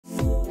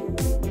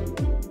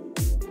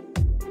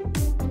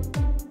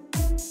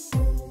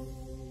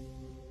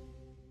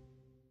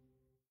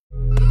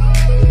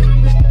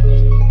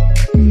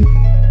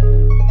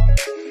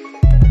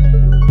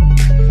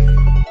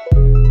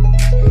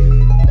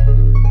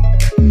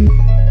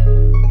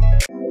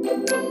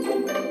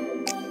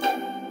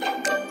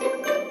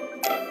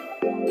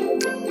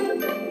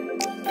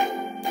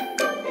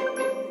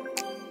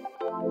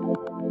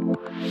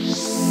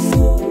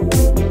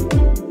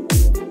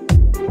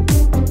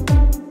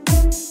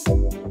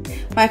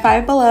My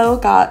Five Below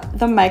got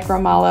the micro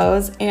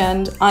mallows,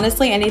 and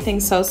honestly, anything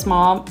so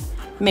small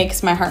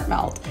makes my heart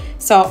melt.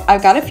 So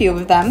I've got a few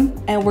of them,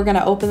 and we're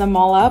gonna open them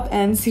all up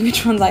and see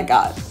which ones I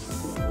got.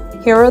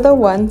 Here are the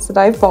ones that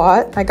I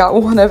bought. I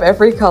got one of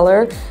every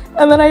color,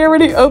 and then I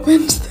already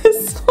opened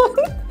this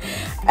one.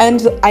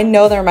 And I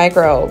know they're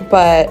micro,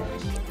 but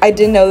I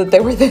didn't know that they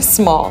were this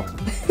small.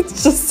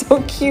 It's just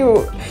so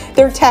cute.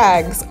 Their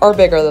tags are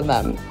bigger than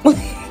them.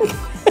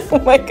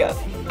 Oh my god.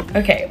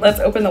 Okay,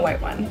 let's open the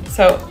white one.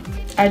 So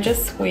I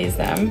just squeeze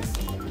them.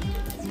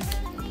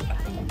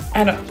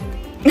 I don't,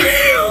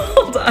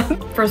 hold on.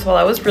 First of all,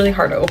 that was really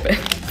hard to open.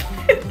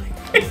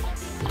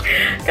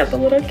 Got the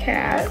little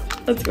cat.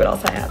 Let's see what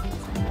else I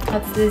have.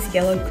 That's this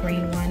yellow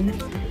green one.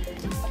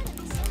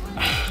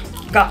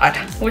 God,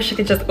 I wish I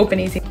could just open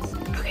easy.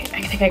 Okay,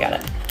 I think I got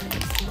it.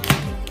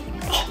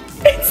 Oh,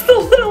 it's the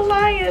little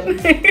lion.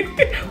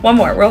 One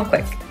more, real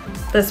quick.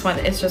 This one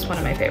is just one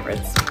of my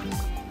favorites.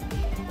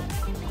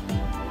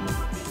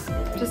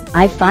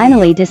 I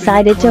finally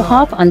decided to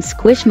hop on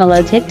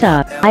Squishmallow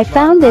TikTok. I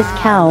found this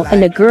cow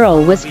and a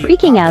girl was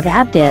freaking out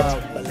at it.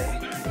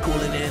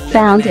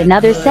 Found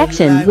another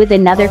section with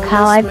another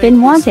cow I've been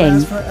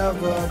wanting.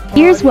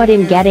 Here's what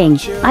I'm getting.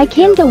 I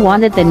kinda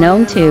wanted the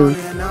gnome too.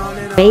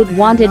 Babe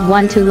wanted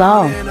one too,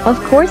 lol.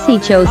 Of course he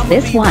chose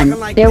this one.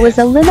 There was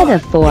a limit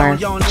of 4.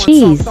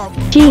 Cheese,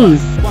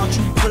 cheese,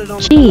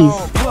 cheese,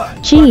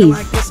 cheese.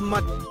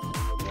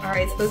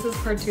 Alright, so this is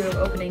part 2 of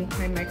opening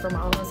my micro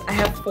mallows. I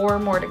have 4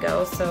 more to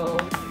go, so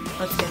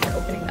let's get to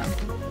opening them.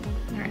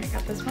 Alright, I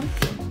got this one.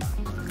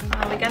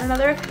 We got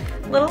another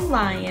little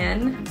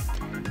lion.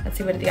 Let's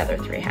see what the other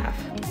 3 have.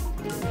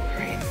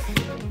 Alright.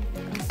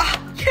 Oh,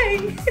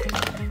 yay!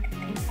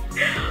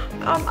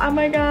 Oh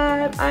my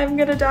god, I'm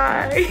gonna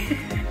die.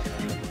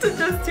 It's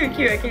just too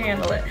cute, I can't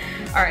handle it.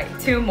 Alright,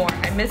 2 more.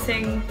 I'm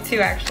missing 2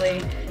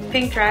 actually.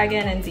 Pink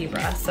dragon and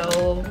zebra,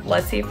 so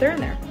let's see if they're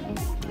in there.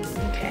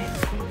 Okay.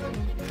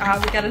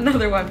 We got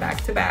another one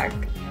back to back.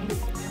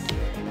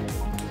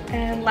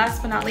 And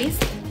last but not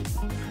least,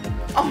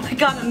 oh my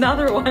god,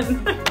 another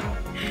one.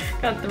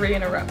 Got 3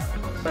 in a row,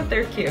 but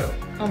they're cute.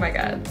 Oh my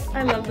god,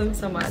 I love them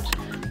so much.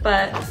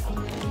 But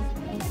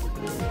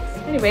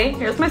anyway,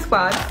 here's my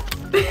squad.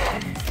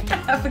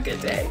 Have a good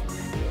day.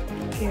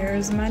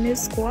 Here's my new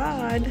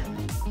squad.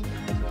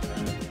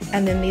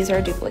 And then these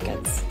are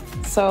duplicates.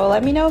 So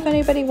let me know if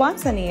anybody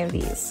wants any of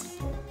these.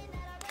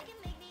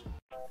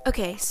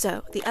 Okay,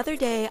 so the other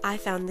day I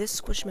found this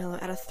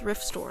Squishmallow at a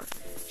thrift store.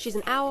 She's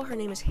an owl, her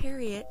name is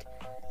Harriet,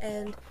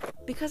 and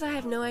because I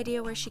have no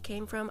idea where she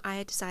came from, I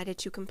had decided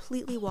to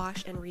completely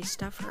wash and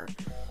restuff her.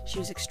 She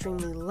was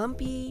extremely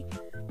lumpy,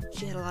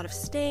 she had a lot of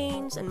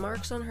stains and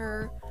marks on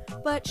her,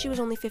 but she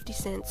was only 50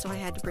 cents, so I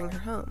had to bring her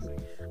home.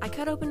 I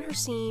cut open her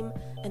seam,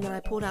 and then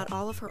I pulled out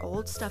all of her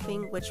old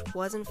stuffing, which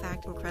was in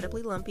fact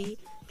incredibly lumpy.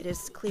 It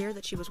is clear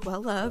that she was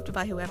well loved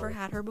by whoever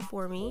had her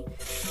before me.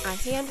 I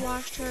hand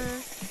washed her,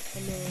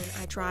 and then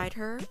I dried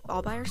her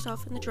all by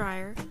herself in the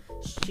dryer.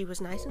 She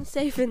was nice and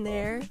safe in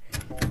there,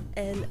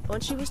 and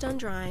once she was done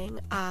drying,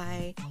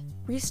 I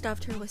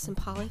restuffed her with some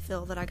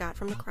polyfill that I got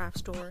from the craft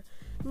store.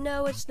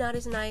 No, it's not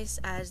as nice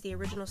as the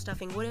original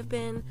stuffing would have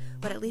been,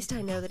 but at least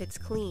I know that it's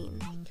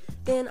clean.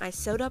 Then I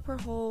sewed up her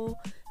hole,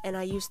 and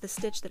I used the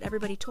stitch that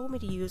everybody told me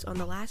to use on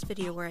the last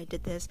video where I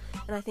did this,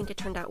 and I think it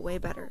turned out way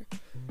better.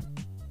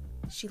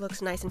 She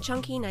looks nice and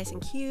chunky, nice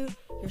and cute.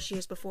 Here she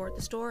is before at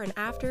the store and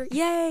after.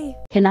 Yay!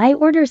 Can I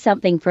order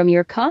something from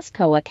your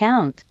Costco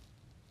account?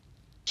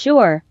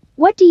 Sure.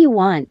 What do you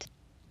want?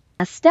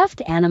 A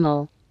stuffed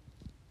animal.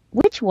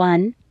 Which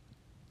one?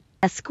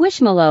 A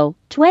Squishmallow,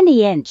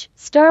 20-inch,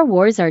 Star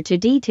Wars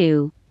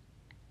R2-D2.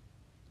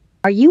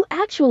 Are you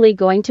actually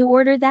going to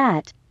order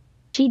that?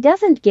 She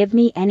doesn't give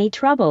me any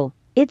trouble.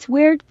 It's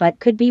weird but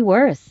could be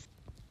worse.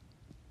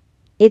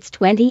 It's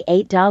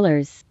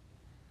 $28.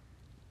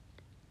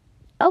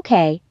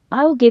 Okay,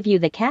 I'll give you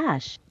the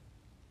cash.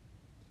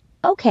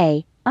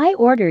 Okay, I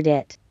ordered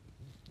it.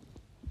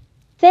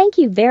 Thank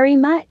you very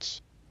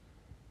much.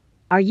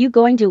 Are you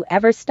going to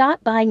ever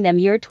stop buying them?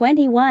 You're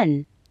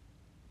 21.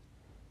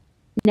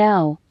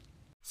 No.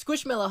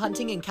 Squishmallow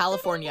hunting in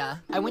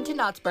California. I went to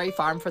Knott's Berry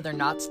Farm for their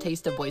Knott's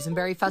Taste of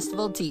Boysenberry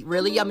Festival to eat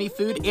really yummy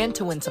food and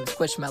to win some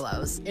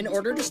Squishmallows. In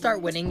order to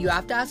start winning, you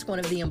have to ask one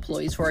of the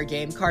employees for a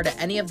game card at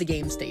any of the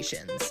game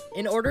stations.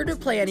 In order to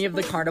play any of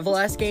the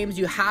Carnival-esque games,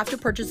 you have to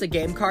purchase a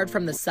game card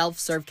from the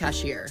self-serve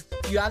cashier.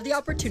 You have the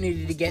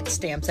opportunity to get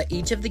stamps at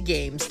each of the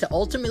games to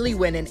ultimately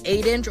win an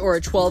 8-inch or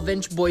a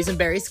 12-inch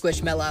Boysenberry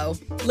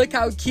Squishmallow. Look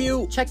how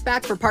cute! Check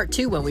back for part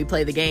 2 when we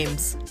play the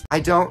games. I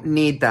don't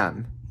need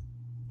them.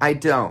 I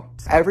don't.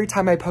 Every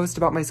time I post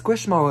about my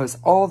Squishmallows,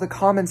 all the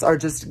comments are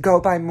just, go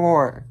buy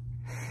more.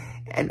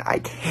 And I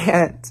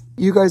can't.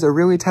 You guys are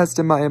really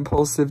testing my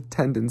impulsive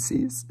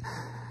tendencies.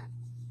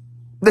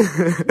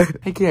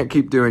 I can't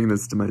keep doing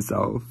this to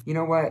myself. You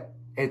know what?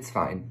 It's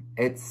fine.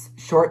 It's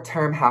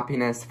short-term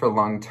happiness for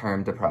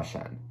long-term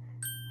depression.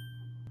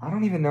 I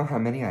don't even know how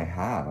many I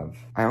have.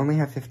 I only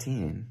have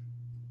 15.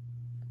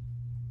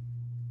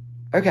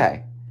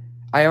 Okay.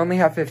 I only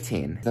have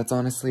 15. That's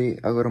honestly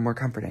a little more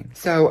comforting.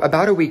 So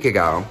about a week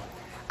ago,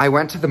 I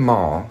went to the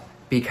mall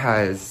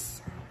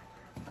because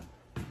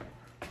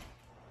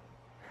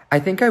I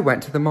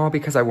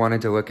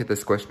wanted to look at the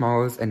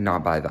Squishmallows and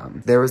not buy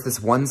them. There was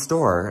this one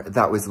store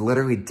that was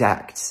literally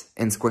decked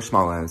in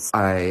Squishmallows.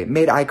 I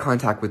made eye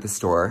contact with the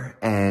store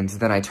and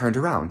then I turned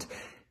around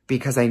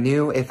because I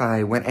knew if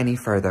I went any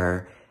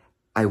further,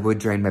 I would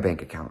drain my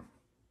bank account.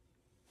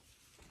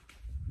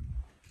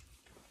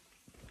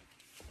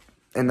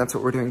 And that's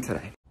what we're doing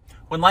today.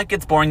 When life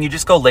gets boring, you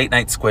just go late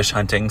night squish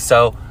hunting.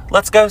 So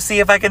let's go see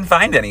if I can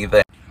find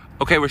anything.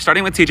 Okay, we're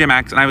starting with TJ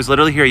Maxx, and I was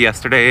literally here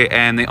yesterday,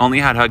 and they only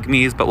had Hug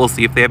Me's, but we'll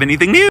see if they have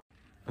anything new.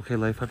 Okay,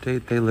 life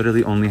update. They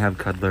literally only have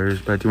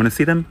cuddlers, but do you want to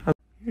see them? Oh,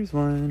 here's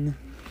one.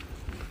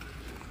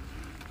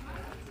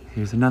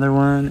 Here's another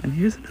one, and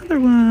here's another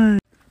one.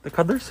 The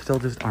cuddlers still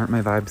just aren't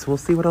my vibe, so we'll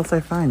see what else I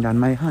find on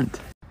my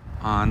hunt.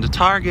 On to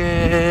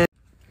Target.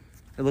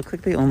 It looks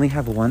like they only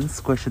have one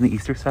squish in the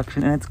Easter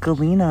section, and it's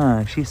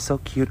Galena. She's so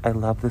cute. I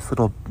love this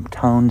little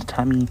toned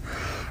tummy.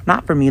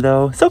 Not for me,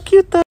 though. So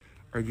cute, though.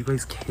 Are you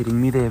guys kidding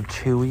me? They have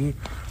Chewy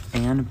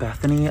and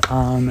Bethany.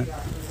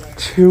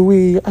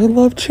 Chewy. I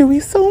love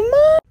Chewy so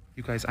much.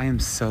 You guys, I am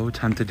so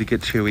tempted to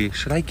get Chewy.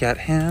 Should I get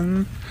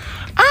him?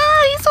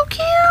 Ah, he's so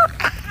cute.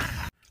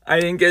 I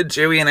didn't get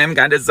Chewy, and I'm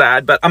kind of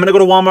sad, but I'm going to go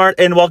to Walmart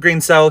and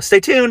Walgreens, so stay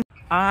tuned.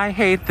 I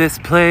hate this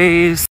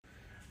place.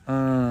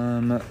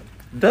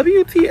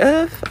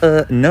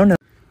 WTF? No.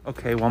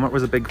 Okay, Walmart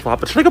was a big flop,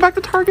 but should I go back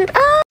to Target?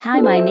 Ah! Hi,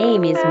 my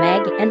name is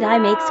Meg, and I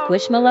make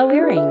Squishmallow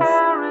earrings.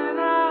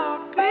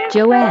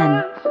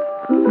 Joanne,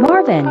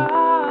 Marvin,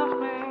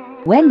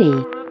 Wendy,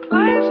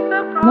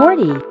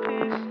 Morty,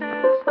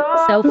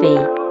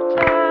 Sophie,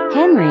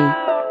 Henry,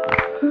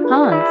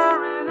 Hans,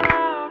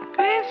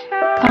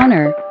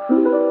 Connor,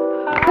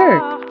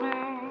 Kirk,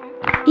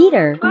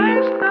 Peter,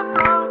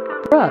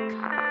 Brooke,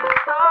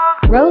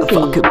 Rosie,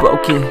 fucking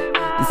broken.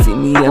 You see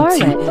me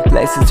empty.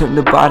 License turn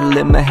the bottle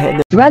in my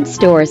head.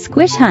 Drugstore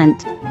Squish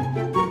Hunt,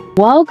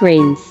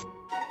 Walgreens,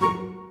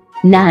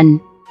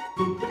 none.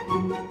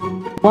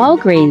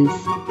 Walgreens,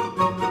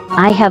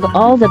 I have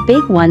all the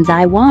big ones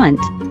I want.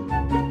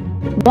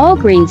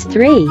 Walgreens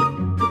 3,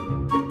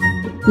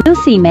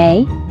 Lucy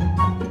May,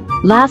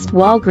 last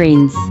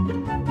Walgreens.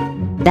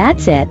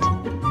 That's it.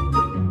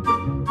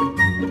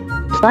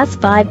 Plus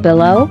 5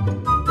 below.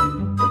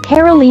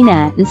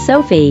 Carolina and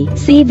Sophie.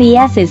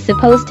 CVS is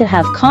supposed to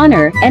have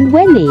Connor and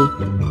Wendy.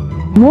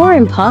 More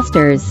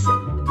imposters.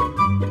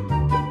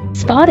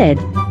 Spotted.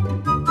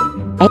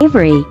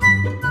 Avery.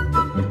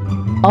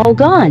 All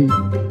gone.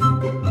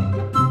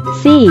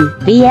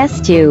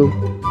 CVS 2.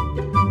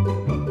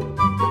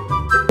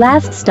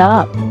 Last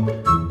stop.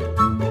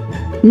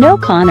 No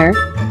Connor.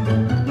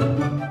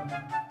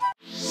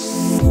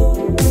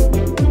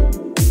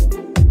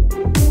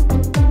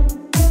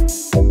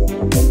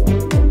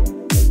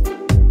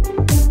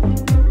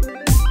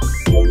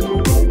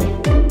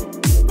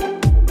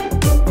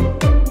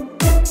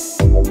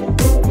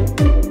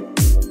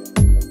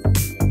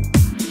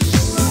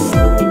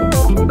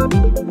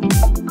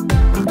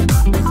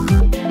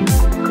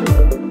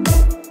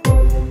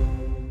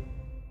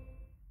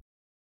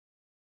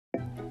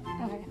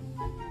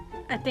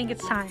 I think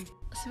it's time.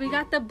 So we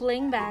got the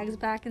bling bags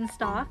back in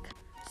stock.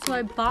 So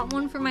I bought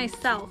one for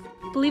myself.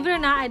 Believe it or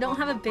not, I don't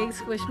have a big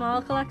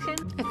Squishmallow collection.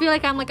 I feel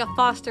like I'm like a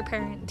foster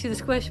parent to the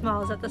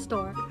Squishmallows at the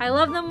store. I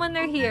love them when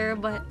they're here,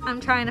 but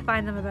I'm trying to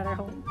find them a better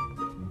home.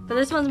 But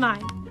this one's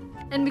mine.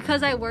 And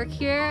because I work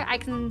here, I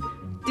can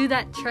do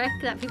that trick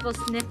that people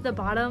sniff the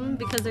bottom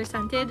because they're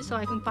scented, so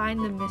I can find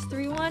the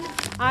mystery one.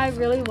 I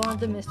really want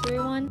the mystery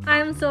one.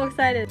 I'm so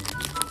excited.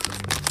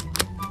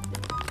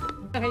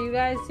 Okay, you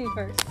guys see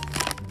first.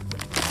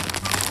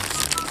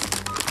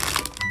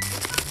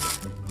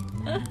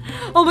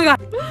 Oh my god.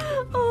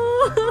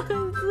 Oh,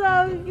 it's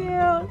so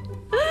cute.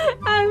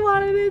 I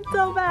wanted it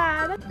so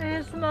bad. And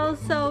it smells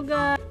so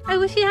good. I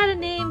wish he had a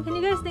name. Can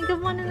you guys think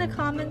of one in the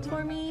comments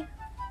for me?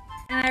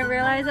 And I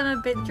realize I'm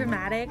a bit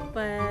dramatic,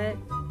 but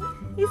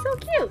he's so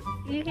cute.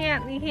 You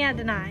can't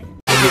deny. You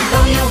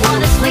know you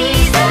wanna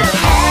squeeze the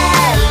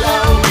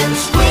hello and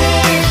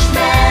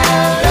Squishmallow.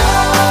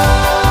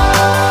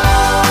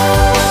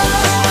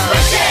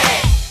 Squish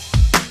it,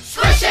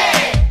 squish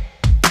it,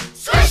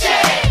 squish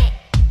it,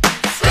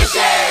 squish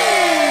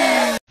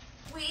it.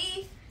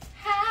 We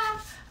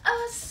have a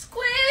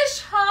squish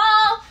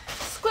haul,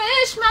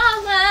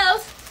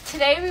 Squishmallows.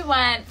 Today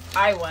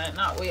I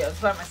was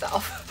by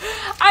myself.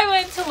 I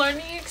went to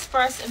Learning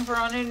Express in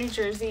Verona, New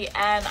Jersey,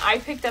 and I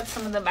picked up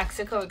some of the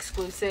Mexico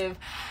exclusive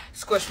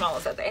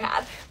Squishmallows that they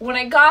had. When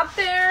I got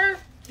there,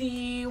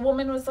 the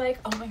woman was like,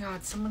 oh my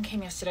god, someone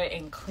came yesterday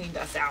and cleaned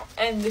us out.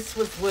 And this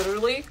was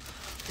literally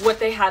what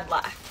they had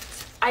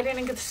left. I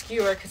didn't get the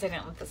skewer because I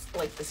didn't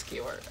like the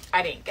skewer.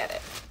 I didn't get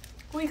it.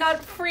 We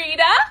got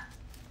Frida.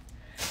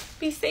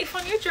 Be safe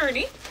on your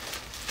journey.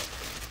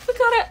 We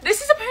got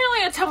this is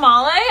apparently a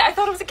tamale. I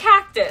thought it was a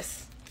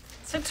cactus.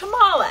 It's a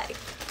tamale.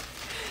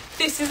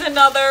 This is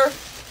another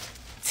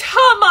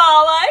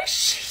tamale.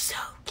 She's so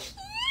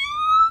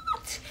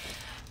cute.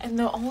 And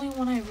the only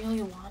one I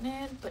really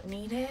wanted but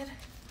needed,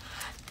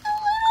 the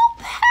little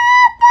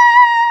pepper.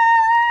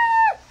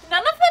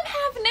 None of them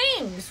have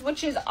names,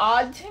 which is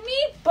odd to me,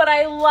 but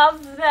I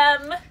love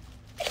them.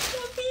 I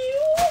love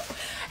you.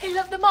 I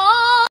love them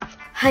all.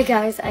 Hi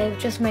guys, I have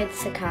just made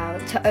this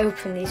account to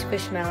open these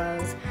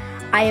Squishmallows.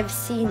 I have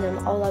seen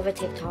them all over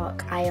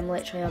TikTok. I am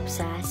literally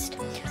obsessed.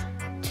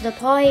 To the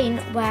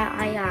point where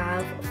I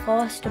have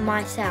forced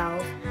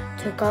myself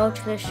to go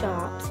to the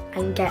shops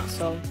and get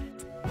some.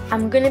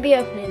 I'm going to be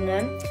opening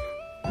them.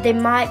 There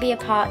might be a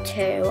part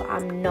 2,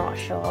 I'm not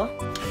sure.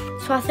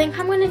 So I think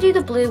I'm going to do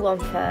the blue one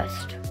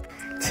first.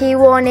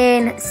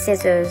 T-warning,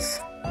 scissors.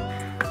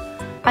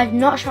 I'm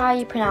not sure how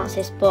you pronounce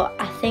this, but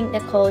I think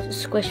they're called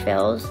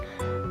Squishvilles.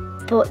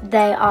 But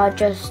they are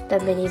just the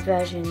mini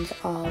versions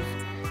of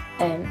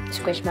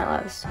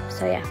Squishmallows.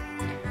 So yeah,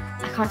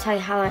 I can't tell you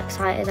how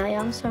excited I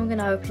am, so I'm going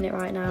to open it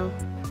right now.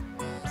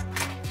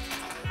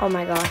 Oh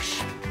my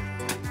gosh.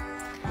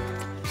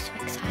 I'm so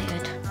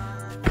excited.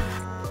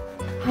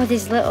 Oh,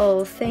 these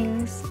little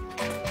things.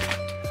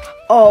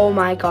 Oh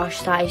my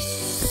gosh, that is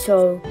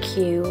so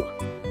cute.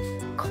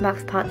 Come back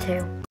for part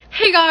 2.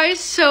 Hey guys,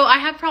 so I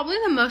have probably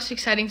the most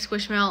exciting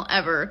Squishmallow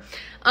ever.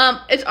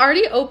 It's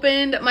already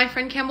opened. My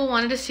friend Campbell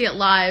wanted to see it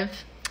live,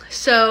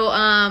 so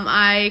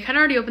I kind of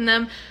already opened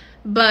them,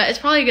 but it's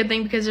probably a good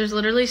thing because there's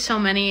literally so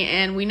many,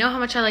 and we know how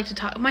much I like to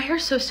talk. My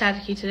hair's so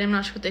staticky today, I'm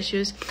not sure what the issue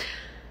is.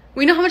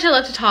 We know how much I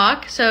love to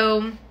talk,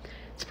 so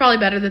it's probably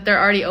better that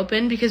they're already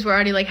open because we're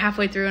already like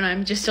halfway through and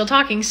I'm just still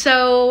talking.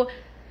 So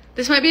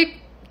this might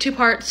be 2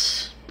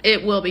 parts.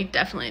 It will be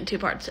definitely in 2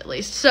 parts at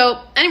least.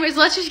 So anyways,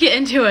 let's just get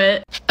into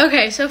it.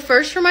 Okay, so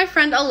first for my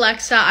friend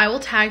Alexa, I will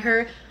tag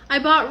her. I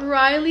bought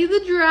Riley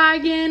the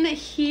dragon.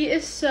 He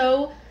is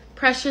so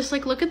precious.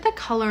 Like, look at the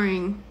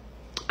coloring.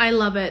 I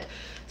love it.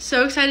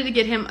 So excited to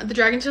get him. The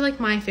dragons are like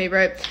my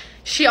favorite.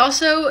 She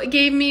also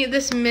gave me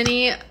this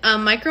mini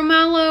micro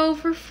mallow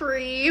for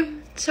free.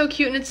 So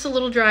cute, and it's a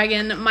little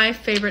dragon, my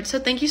favorite. So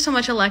thank you so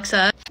much,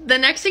 Alexa. The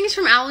next thing is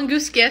from Alan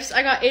Goose Gifts.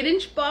 I got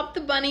 8-inch Bob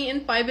the Bunny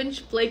and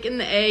 5-inch Blake and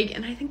the Egg,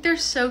 and I think they're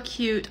so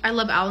cute. I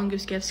love Alan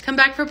Goose Gifts. Come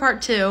back for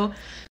part 2.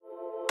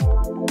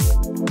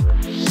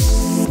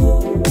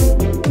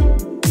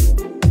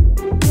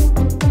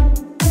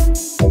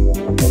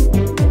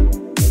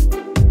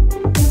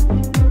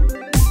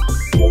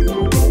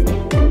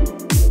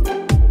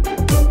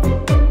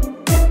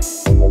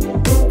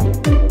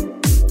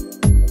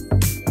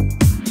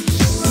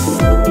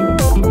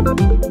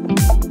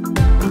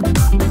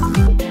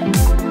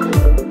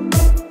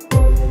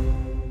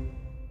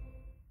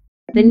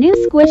 The new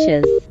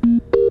squishes.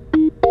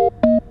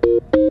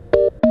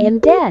 Am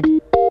dead.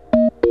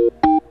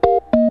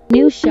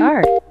 New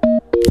shark.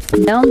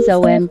 Gnomes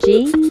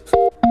OMG.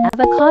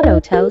 Avocado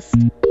toast.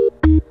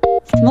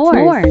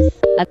 S'mores.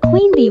 A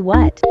queen bee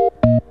what?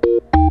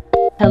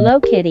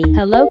 Hello Kitty.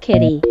 Hello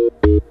Kitty.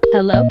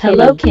 Hello Kitty.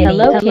 Hello Kitty.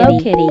 Hello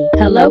Kitty.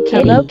 Hello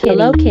Kitty.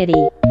 Hello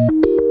Kitty.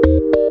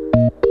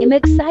 I'm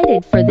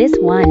excited for this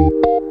one.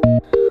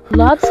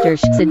 Lobster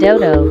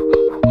Sidodo.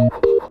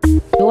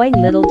 Joy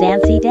little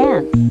dancey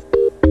dance.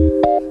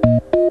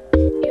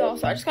 Y'all,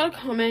 so I just got a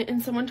comment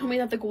and someone told me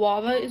that the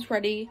guava is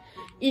ready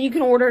and you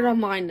can order it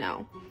online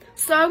now.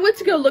 So I went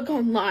to go look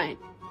online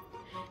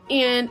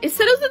and it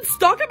said it was in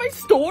stock at my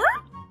store?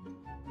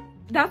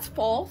 That's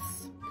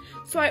false.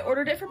 So I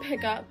ordered it for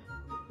pickup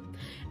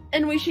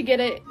and we should get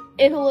it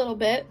in a little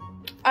bit.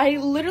 I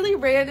literally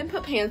ran and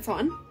put pants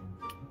on.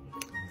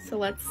 So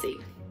let's see.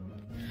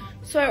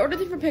 So I ordered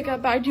them for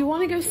pickup, but I do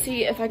want to go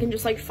see if I can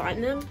just like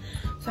find them.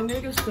 So I'm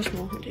gonna go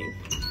Squishmallow hunting.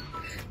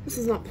 This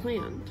is not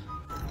planned.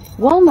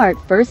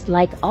 Walmart first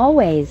like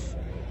always.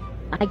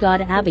 I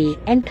got Abby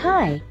and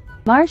Kai.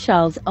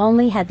 Marshall's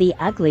only had the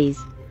uglies,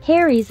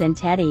 Harry's and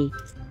Teddy.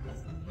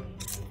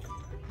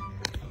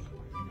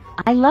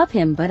 I love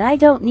him, but I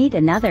don't need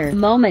another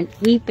moment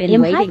we've been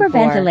waiting for.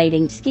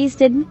 Hyperventilating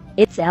Skisted,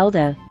 it's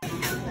Elda.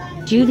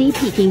 Judy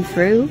peeking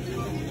through.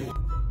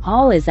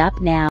 All is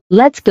up now.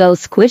 Let's go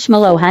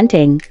Squishmallow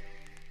hunting.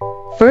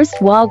 First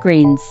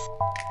Walgreens.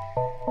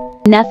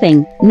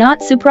 Nothing,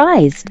 not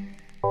surprised.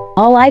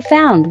 All I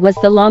found was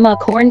the llama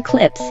corn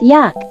clips,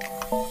 yuck.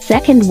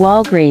 Second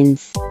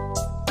Walgreens.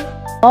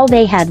 All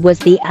they had was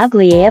the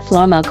ugly AF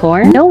llama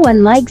corn. No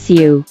one likes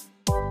you.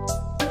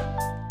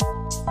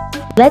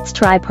 Let's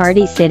try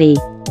Party City.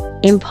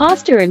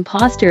 Imposter,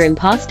 imposter,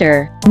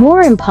 imposter.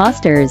 More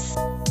imposters.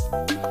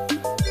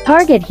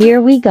 Target,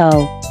 here we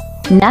go.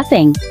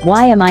 Nothing,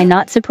 why am I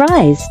not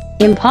surprised?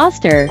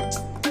 Imposter.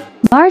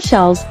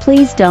 Marshalls,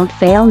 please don't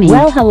fail me.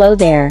 Well, hello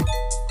there.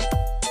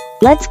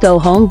 Let's go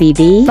home,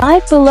 BB.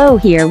 5 below,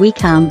 here we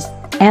come.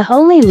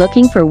 Only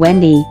looking for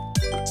Wendy.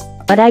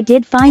 But I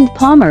did find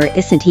Palmer,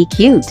 isn't he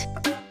cute?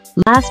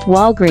 Last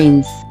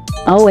Walgreens.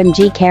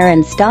 OMG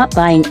Karen, stop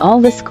buying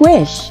all the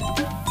squish.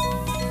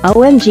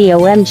 OMG,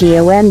 OMG,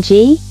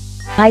 OMG.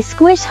 I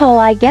squish hole,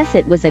 I guess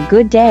it was a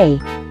good day.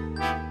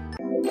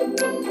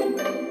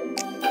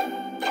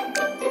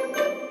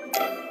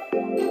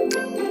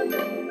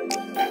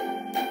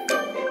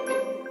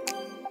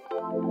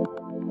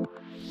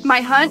 My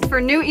My hunt for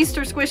new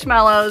Easter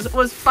Squishmallows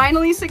was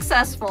finally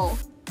successful.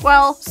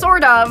 Well,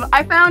 sort of.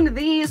 I found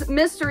these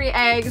mystery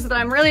eggs that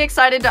I'm really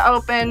excited to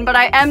open, but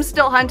I am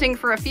still hunting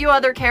for a few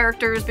other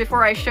characters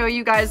before I show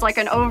you guys like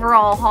an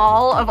overall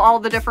haul of all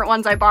the different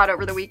ones I bought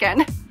over the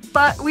weekend.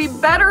 But we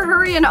better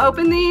hurry and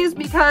open these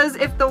because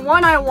if the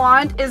one I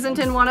want isn't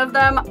in one of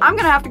them, I'm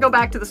gonna have to go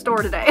back to the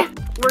store today.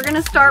 We're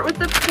gonna start with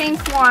the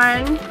pink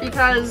one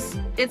because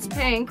it's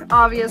pink,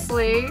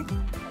 obviously.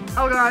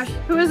 Oh gosh,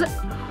 who is it?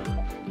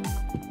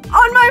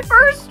 On my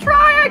first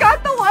try, I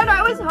got the one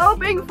I was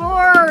hoping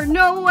for!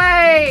 No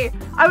way!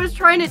 I was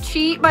trying to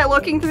cheat by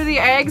looking through the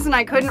eggs and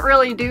I couldn't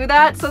really do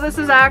that, so this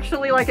is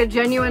actually like a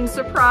genuine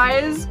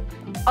surprise.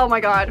 Oh my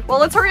god. Well,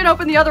 let's hurry and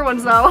open the other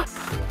ones though.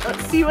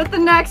 Let's see what the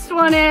next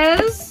one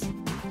is.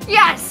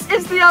 Yes!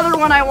 It's the other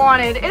one I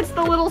wanted. It's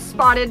the little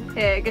spotted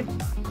pig.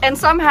 And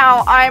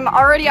somehow I'm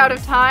already out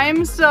of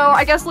time, so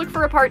I guess look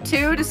for a part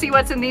 2 to see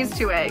what's in these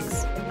 2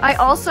 eggs. I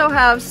also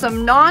have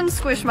some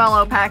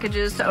non-Squishmallow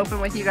packages to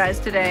open with you guys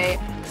today,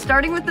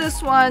 starting with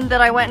this one that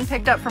I went and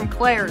picked up from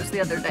Claire's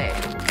the other day.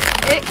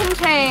 It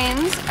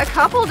contains a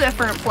couple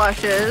different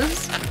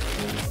plushes,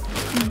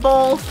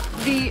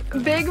 both the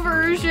big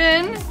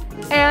version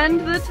and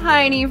the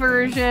tiny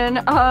version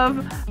of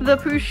the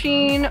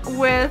Pusheen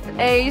with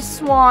a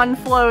swan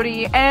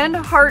floaty and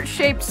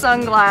heart-shaped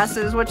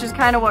sunglasses, which is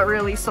kind of what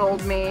really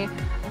sold me.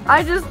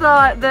 I just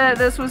thought that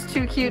this was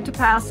too cute to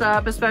pass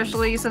up,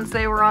 especially since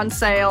they were on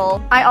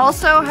sale. I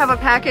also have a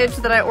package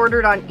that I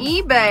ordered on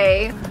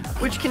eBay,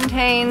 which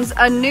contains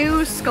a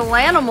new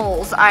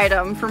Skulanimals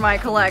item for my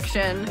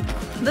collection.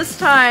 This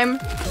time,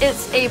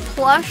 it's a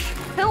plush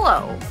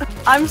pillow.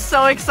 I'm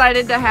so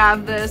excited to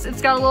have this.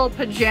 It's got a little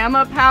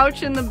pajama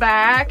pouch in the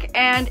back,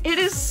 and it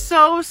is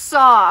so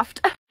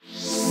soft.